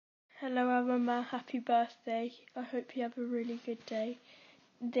Hello, Amama. Happy birthday. I hope you have a really good day.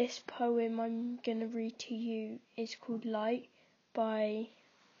 This poem I'm going to read to you is called Light by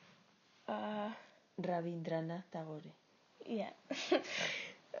Rabindranath Tagore. Yeah.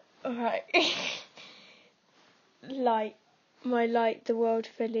 Alright. Light. My light, the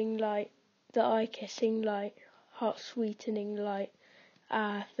world-filling light, the eye-kissing light, heart-sweetening light.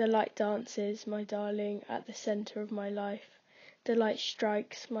 Ah, the light dances, my darling, at the centre of my life. The light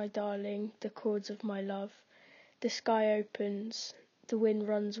strikes, my darling, the chords of my love. The sky opens, the wind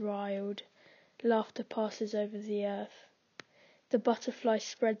runs wild, laughter passes over the earth. The butterflies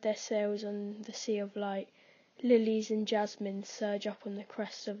spread their sails on the sea of light. Lilies and jasmines surge up on the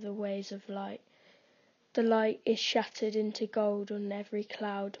crest of the waves of light. The light is shattered into gold on every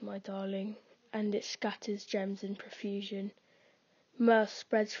cloud, my darling, and it scatters gems in profusion. Mirth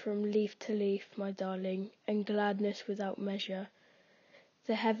spreads from leaf to leaf, my darling, and gladness without measure.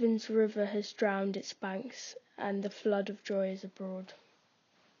 The heavens' river has drowned its banks, and the flood of joy is abroad.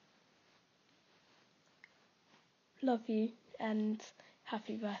 Love you, and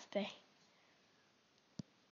happy birthday.